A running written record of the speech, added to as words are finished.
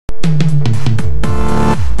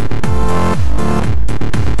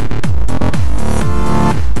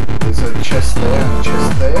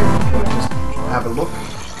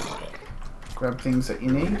things that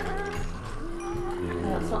you need. It's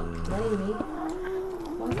not letting me.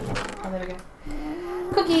 What? Oh, there we go.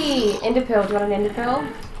 Cookie! Ender pearl. Do you want an ender pearl?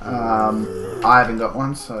 I haven't got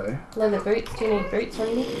one, so... Leather boots. Do you need boots or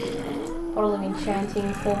anything? Bottle of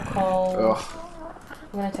enchanting. 4 coal. Ugh.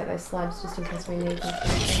 I'm going to take those slabs just in case we need them.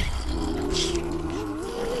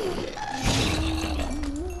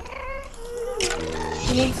 Do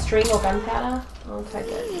you need string or gunpowder? I'll take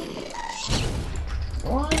it.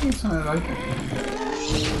 Why isn't it open?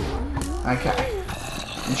 Okay.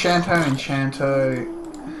 Enchanto.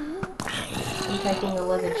 I'm taking the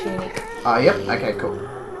leather tunic. Oh, yep. Okay, cool.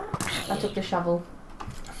 I took the shovel.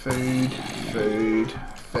 Food,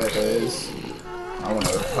 feathers. I want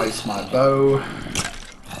to replace my bow.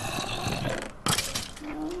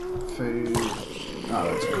 Food. Oh,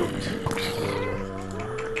 that's cooked.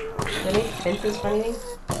 Do you need fences for anything?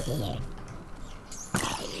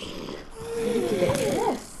 You need to get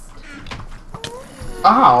dressed.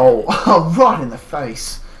 Ow! Oh, right in the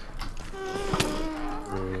face.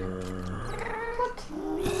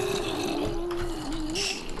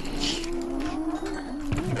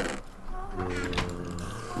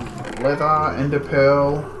 Leather, ender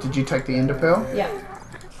pearl. Did you take the ender pearl? Yeah.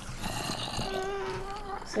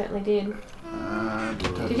 Certainly did.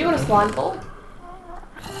 Did you No. want a slime ball?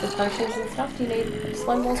 For potions and stuff? Do you need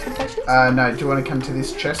slime balls for potions? No, do you want to come to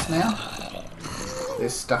this chest now?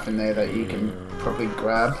 There's stuff in there that you can probably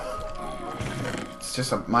grab. It's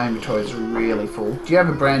just my inventory is really full. Do you have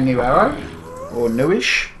a brand new arrow? Or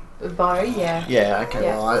newish? A bow, yeah. Yeah, okay,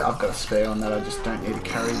 Yeah. well I've got a spare on that, I just don't need to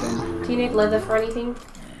carry them. Do you need leather for anything?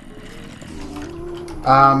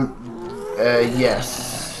 Yes.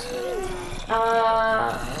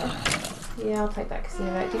 Yeah, I'll take that because you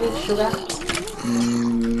know. Do you need sugar?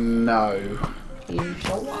 No. Are you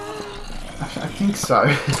sure? I think so.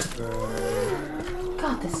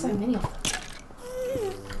 God, there's so many of them.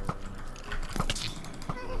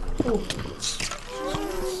 Ooh.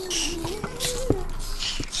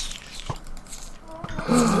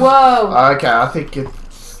 Whoa! Okay, I think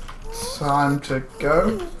it's time to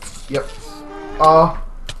go. Yep. Oh,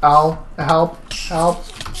 ow, help.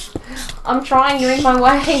 I'm trying, you're in my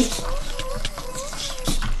way.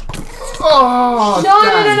 Oh, No.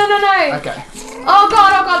 Okay. Oh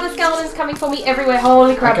god, the skeleton's coming for me everywhere.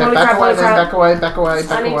 Holy crap, Okay, holy back crap, away holy then, crap. back away. I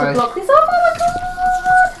need to block this up, oh my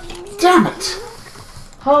god! Damn it!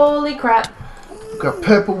 Holy crap. We've got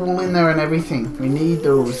purple wool in there and everything. We need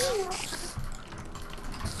those.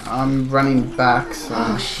 I'm running back, so...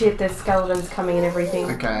 Oh shit, there's skeletons coming and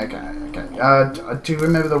everything. Okay. Do you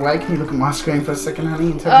remember the way? Can you look at my screen for a second,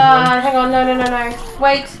 honey? Hang on, no.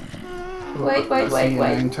 Wait. Wait. I see your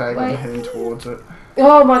name tag. I'm heading towards it.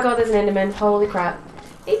 Oh my god, there's an enderman. Holy crap.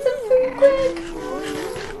 Eat some food,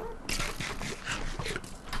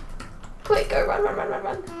 quick. Go, run.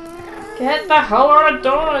 Get the hell out of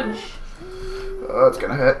Dodge. Oh, it's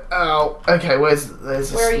gonna hurt. Ow. Okay, there's a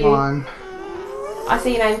slime. I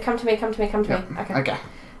see your name. Come to me. Okay. Okay.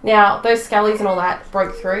 Now, those skellies and all that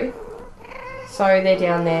broke through. So they're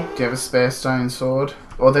down there. Do you have a spare stone sword?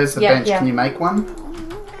 Or there's the bench. Yeah. Can you make one?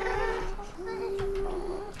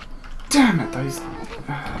 Damn it,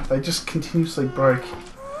 they just continuously broke.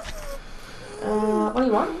 What do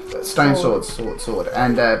you want? Stone sword.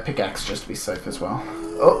 And pickaxe just to be safe as well.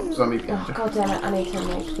 Oh, zombie behind you. God damn it, I need to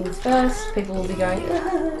make things first. People will be going...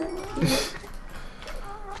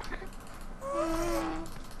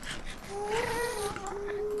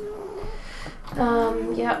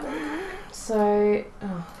 Yep. So...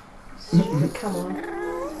 Oh, stupid, come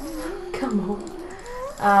on.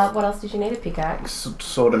 What else did you need? A pickaxe?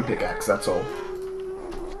 Sword and pickaxe, that's all.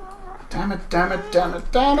 Damn it.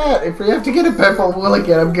 If we have to get a purple wool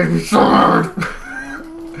again, I'm getting sword.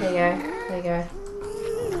 There you go.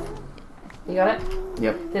 You got it?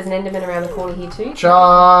 Yep. There's an enderman around the corner here too.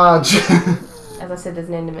 Charge! As I said, there's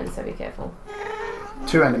an enderman, so be careful.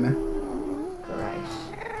 2 endermen. Great.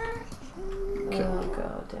 Okay. Oh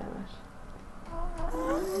god damn it.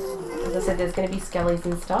 As I said, there's going to be skellies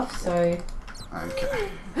and stuff, so... Okay.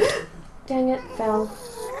 Dang it, fell.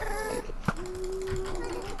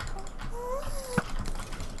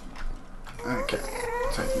 Okay.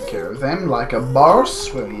 Taking care of them like a boss.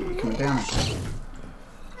 Where are you? Coming down again.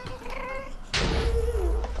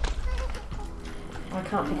 I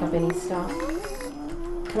can't pick up any stuff.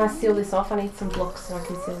 Can I seal this off? I need some blocks so I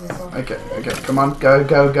can seal this off. Okay. Come on. Go.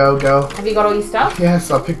 Have you got all your stuff? Yes,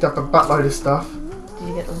 I picked up a buttload of stuff. Did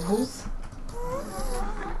you get the rules?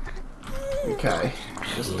 Okay.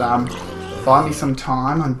 Just, buy me some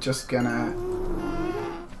time. I'm just gonna...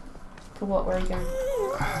 For what? Where are you going?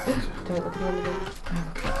 Don't look at the end of it.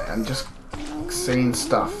 Okay, I'm just seeing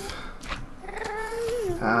stuff.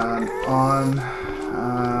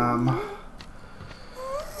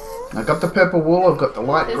 I got the purple wool. I've got the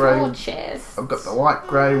light There's grey. more chests. I've got the light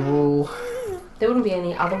grey wool. There wouldn't be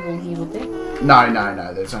any other wool here, would there?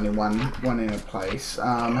 No. There's only one in a place.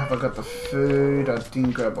 Have I got the food? I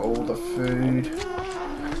didn't grab all the food.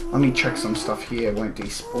 Let me check some stuff here. Won't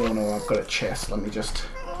despawn. Or I've got a chest. Let me just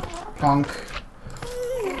plonk.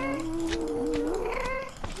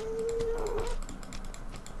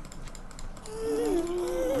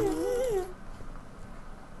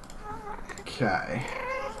 Okay.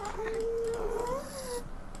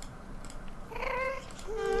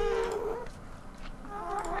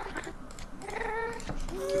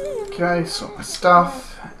 Okay, sort my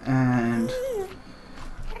stuff, and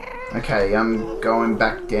okay, I'm going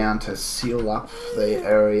back down to seal up the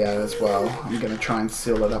area as well. I'm going to try and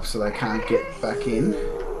seal it up so they can't get back in.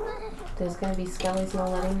 There's going to be skellies and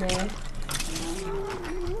all that in there.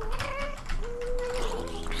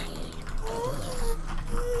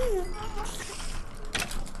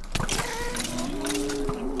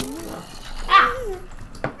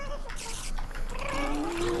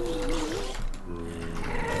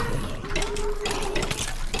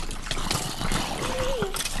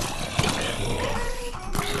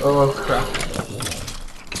 Oh crap.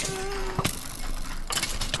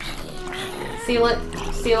 Seal it.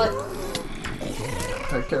 Seal it.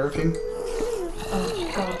 Take care of him.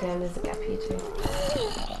 Oh, god damn, there's a gap here too.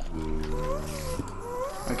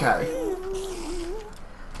 Okay.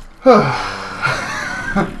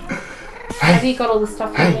 Have you got all the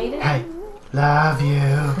stuff you needed? Hey, love you.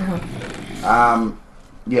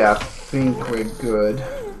 Yeah, I think we're good.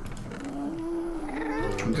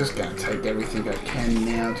 I'm just going to take everything I can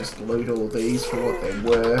now, just loot all these for what they're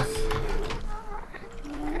worth.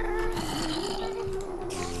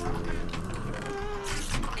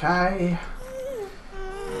 Okay.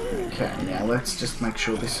 Okay, now let's just make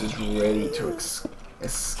sure this is ready to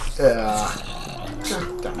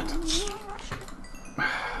damn it.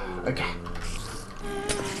 Okay.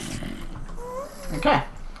 Okay.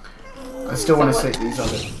 I still want to see these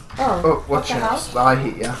other... Oh, watch out. I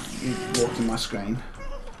hit you. You walked in my screen.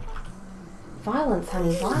 Violence,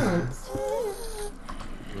 honey, violence.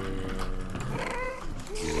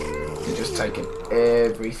 You're just taking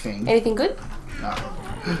everything. Anything good? No.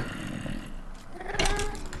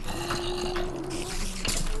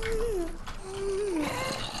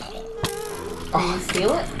 Oh,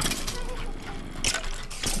 seal it?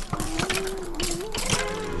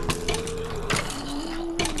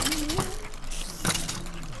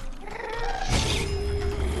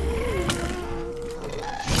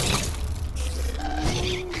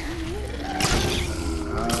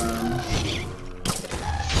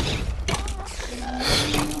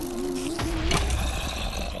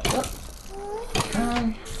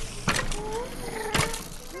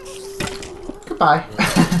 Goodbye.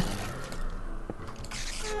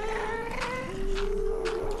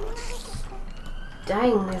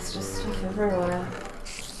 Dang, there's just stuff everywhere.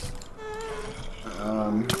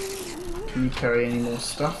 Can you carry any more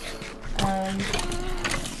stuff?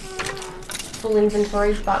 Full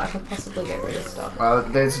inventory, but I could possibly get rid of stuff. Well,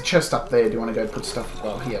 there's a chest up there. Do you want to go put stuff?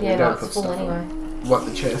 Well, here. Yeah, we'll no, go it's put full stuff anyway. What,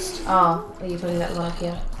 the chest? Oh, are you talking about the one up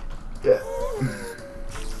here? Yeah.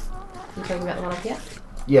 You talking about the one up here?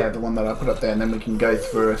 Yeah, the one that I put up there, and then we can go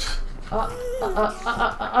through it. What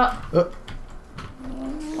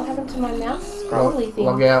happened to my mouse scrolly thing?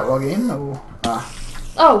 Log out, log in, or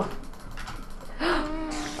Oh!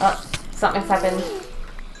 Something's happened.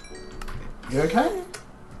 You okay?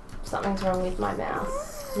 Something's wrong with my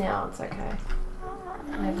mouse. Now it's okay.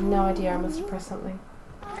 I have no idea. I must have pressed something.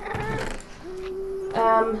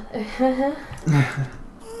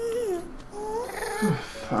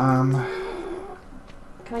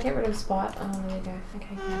 Can I get rid of Spot? Oh, there we go.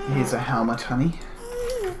 Okay. Yeah. Here's a helmet, honey.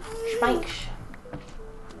 Spanks.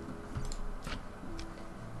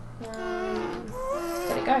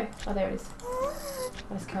 Where'd it go? Oh, there it is.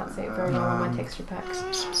 I just can't see it very well on my texture packs.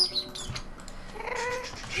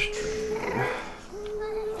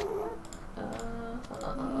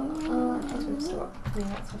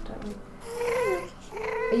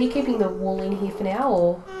 Are you keeping the wool in here for now,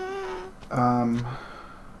 or?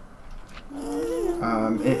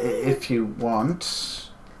 If you want,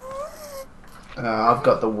 I've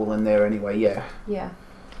got the wool in there anyway. Yeah. Yeah.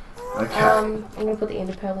 Okay. I'm gonna put the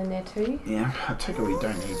ender pearl in there too. Yeah, I take it we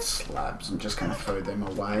don't need slabs. I'm just gonna throw them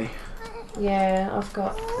away. Yeah, I've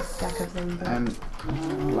got a stack of them. But... And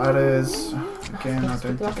ladders. Again, I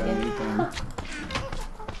don't think I need them.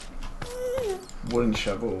 Wooden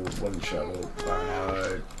shovel, bow and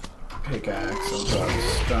arrow, pickaxe. I've got a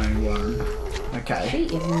stone one. Okay. She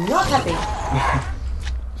is not happy.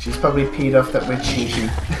 She's probably peed off that we're cheating.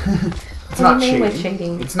 It's What not do you mean cheating. we're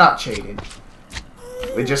cheating? It's not cheating.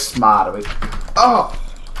 We're just smarter. Oh!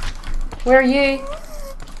 Where are you?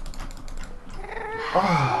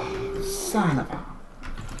 Oh, son of a...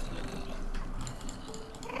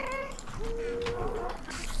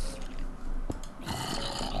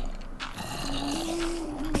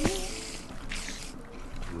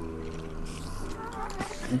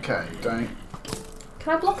 Okay, don't...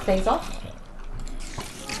 Can I block these off?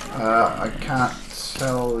 I can't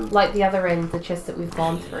tell... Like the other end, the chest that we've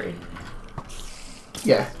gone through.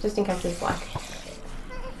 Yeah. Just in case there's like...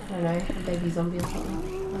 I don't know, a baby zombie or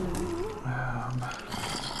something.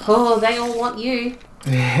 Oh, they all want you.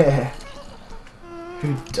 Yeah.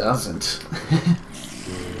 Who doesn't?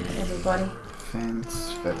 Everybody.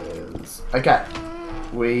 Fence, feathers... Okay.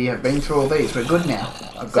 We have been through all these. We're good now.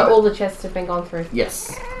 I've got So it. all the chests have been gone through?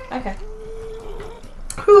 Yes. Okay.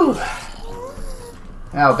 Whew.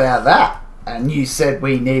 How about that? And you said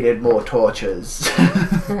we needed more torches.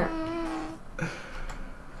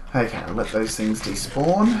 Okay, I'll let those things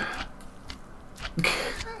despawn.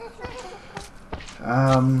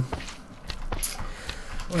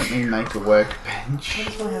 Let me make a I workbench.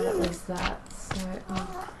 just want to have at least that. So,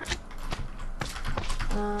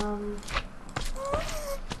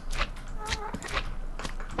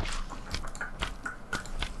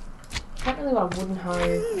 I don't really want a wooden hoe. I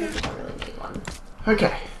don't really need one.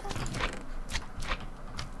 Okay.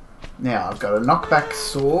 Now, I've got a knockback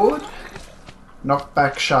sword.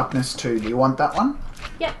 Knockback sharpness 2. Do you want that one?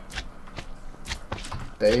 Yep.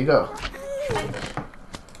 There you go.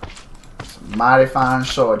 It's a mighty fine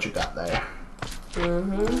sword you got there.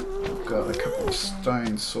 Mm-hmm. I've got a couple of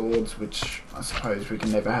stone swords, which I suppose we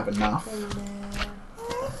can never have enough.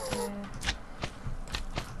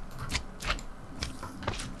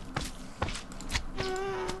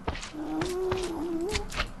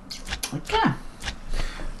 Okay.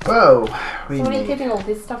 Whoa. So what are you keeping all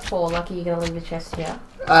this stuff for? Like, are you going to leave the chest here?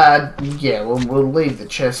 Yeah, we'll leave the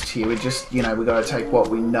chest here. We just, we got to take what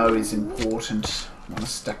we know is important. I want a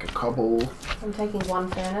stack of cobble. I'm taking one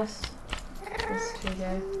furnace. There's two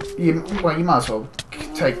go. You might as well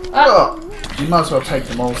take... you might as well take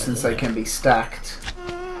them all since they can be stacked.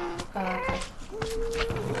 Okay.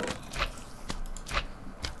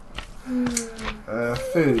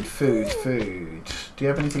 Food. Do you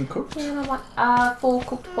have anything cooked? Yeah, I want 4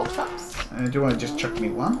 cooked pork chops. Do you want to just chuck me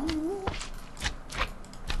one?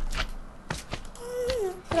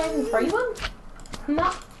 Did I even throw you one?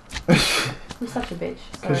 No. I'm such a bitch.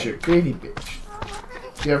 Because you're a greedy bitch.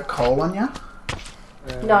 Do you have coal on you?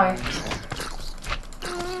 No. I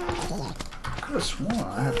could have sworn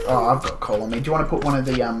I have... Oh, I've got coal on me. Do you want to put one of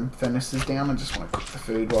the furnaces down? I just want to cook the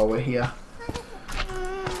food while we're here.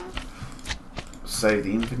 Save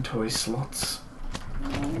the inventory slots.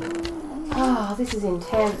 Oh, this is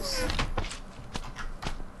intense.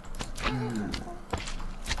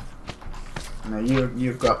 No,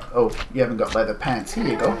 you've got... Oh, you haven't got leather pants. Here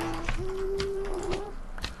you go.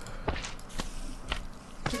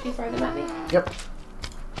 Did you throw them at me? Yep.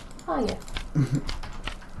 Oh, yeah.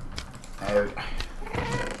 There we go.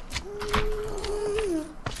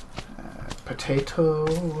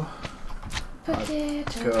 Potato.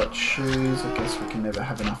 I've got shoes. I guess we can never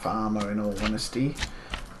have enough armor in all honesty.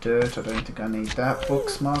 Dirt, I don't think I need that.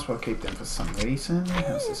 Books, might as well keep them for some reason.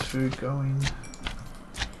 How's this food going?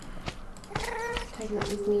 Taking that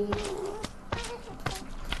with me.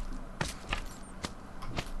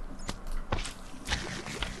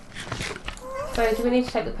 So, do we need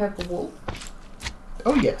to take the purple wool?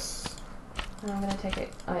 Oh, yes. I'm going to take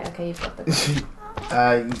it. Oh, okay, you've got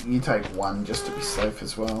the... You take one just to be safe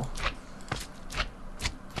as well.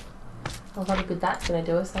 Well, how good that's going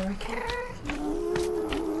to do us, I reckon.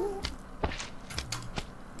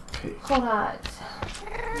 Okay. Hold on.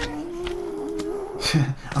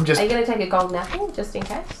 I'm just... Are you going to take a golden apple, just in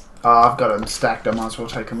case? Oh, I've got them stacked. I might as well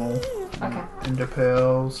take them all. Okay. Ender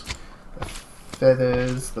pearls, the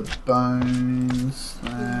feathers, the bones,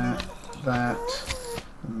 that,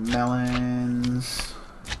 melons.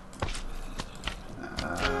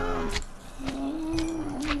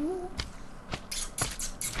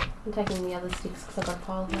 I'm taking the other sticks because I've got a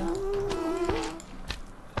pile here.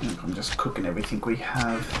 I'm just cooking everything we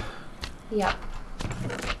have. Yep.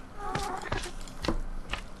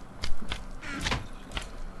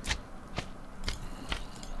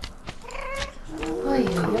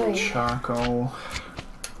 Charcoal.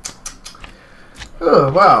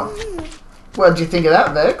 Oh, wow. What did you think of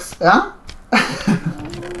that, Vechs? Huh?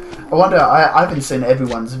 I wonder, I haven't seen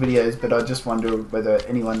everyone's videos, but I just wonder whether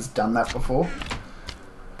anyone's done that before.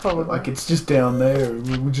 Probably. Like, it's just down there,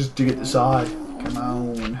 we'll just dig at the side. Come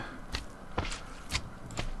on.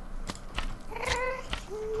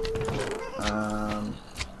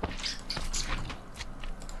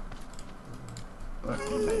 Let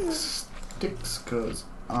me make sticks because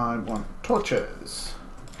I want torches.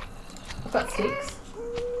 I've got 6.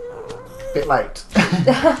 Bit late.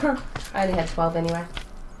 I only had 12 anyway.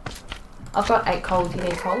 I've got 8 coal. Do you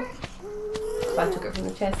need coal? So I took it from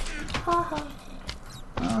the chest. Ha ha.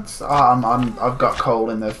 I've got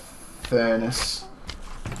coal in the furnace.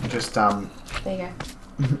 Just There you go.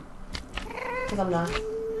 Because I'm nice.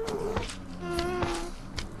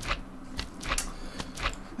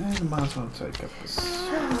 And might as well take up this.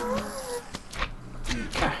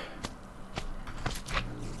 Okay.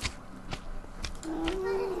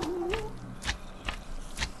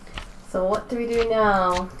 So what do we do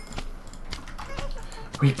now?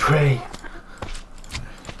 We pray.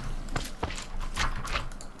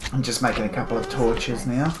 I'm just making a couple of torches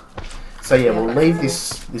now. So yeah, we'll leave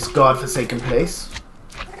this godforsaken place.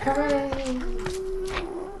 Hooray!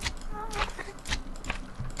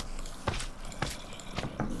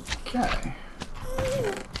 Okay.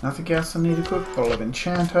 Nothing else I need to cook. Bottle of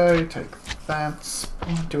Enchanto. Take that.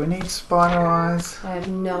 Do we need spider eyes? I have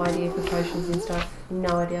no idea for potions and stuff.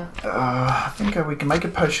 No idea. I think we can make a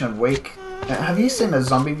potion of weak. Have you seen a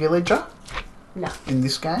zombie villager? No. In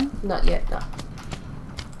this game? Not yet, no.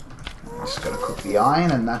 Just gotta cook the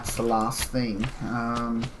iron, and that's the last thing.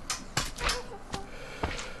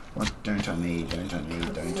 What don't I need? Don't I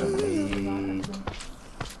need?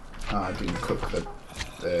 Oh, I didn't cook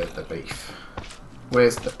the beef.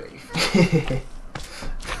 Where's the beef?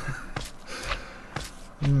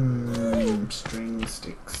 String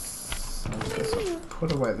sticks. I guess I'll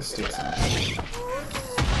put away the sticks.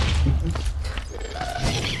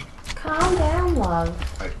 Calm down, love.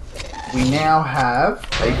 We now have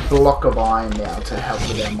a block of iron now to help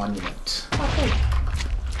with our monument. Okay.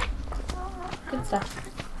 Good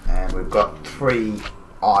stuff. And we've got 3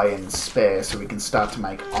 iron spare, so we can start to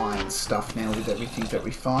make iron stuff now with everything that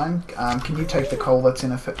we find. Can you take the coal that's in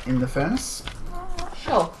the furnace?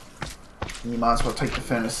 Sure. And you might as well take the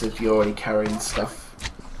furnace if you're already carrying stuff.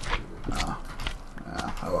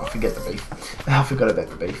 Oh, I forget the beef. I forgot about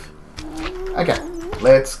the beef. Okay,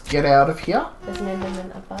 let's get out of here. There's an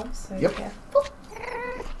enderman above, so Yep. careful.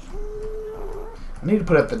 I need to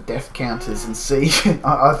put up the death counters and see.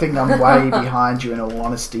 I think I'm way behind you in all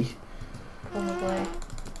honesty. Probably.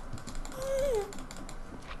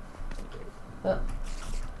 Oh.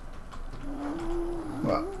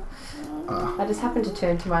 What? I just happened to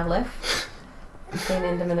turn to my left. I see an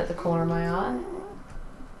enderman at the corner of my eye.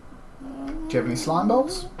 Do you have any slime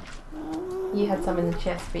balls? You had some in the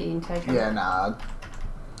chest, but you didn't take them. Yeah, nah.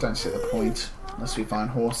 Don't see the point. Unless we find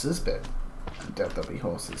horses, but I doubt there'll be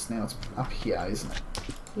horses. Now it's up here, isn't it?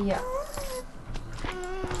 Yeah.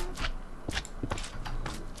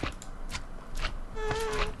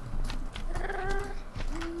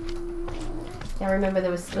 I remember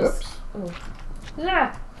there was still... Oops.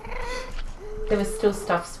 Yeah. There was still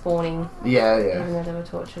stuff spawning. Yeah. Even though there were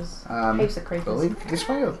torches. Heaps of creepers. Believe this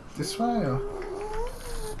way or this way or...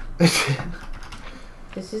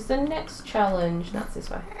 This is the next challenge. That's this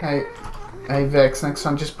way. Hey Vechs, next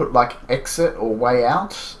time just put like exit or way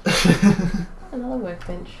out. Another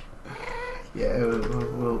workbench. Yeah,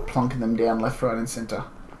 we'll plonk them down left, right and centre.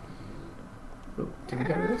 Oh, did we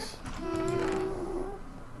go to this?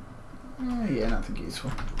 Oh, yeah, nothing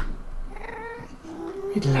useful.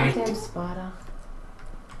 You'd like Damn spider.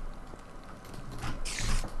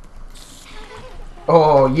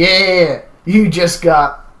 Oh, yeah! You just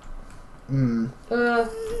got... Don't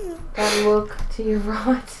look to your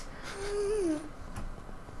right.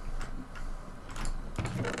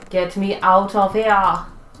 Get me out of here.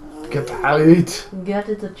 Get out! Get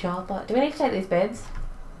to the chopper. Do we need to take these beds?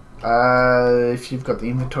 If you've got the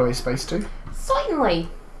inventory space too. Certainly.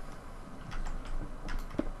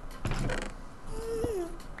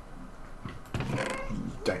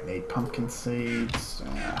 Don't need pumpkin seeds.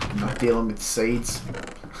 I'm not dealing with seeds.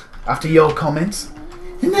 After your comments.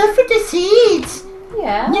 Enough with the seeds!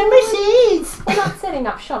 Yeah. No more seeds! We're not setting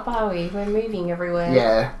up shop, are we? We're moving everywhere.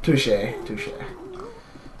 Yeah, touche.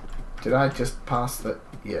 Did I just pass the...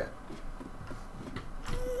 Yeah.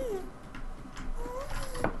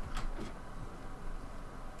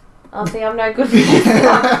 Oh, see, I'm no good for this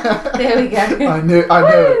stuff. There we go. I knew it.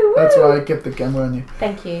 That's why I kept the camera on you.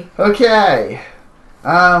 Thank you. Okay.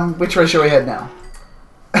 Which way shall we head now?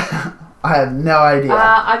 I have no idea.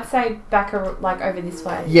 I'd say back like over this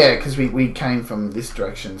way. Yeah, because we came from this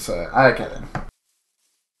direction, so... Okay then.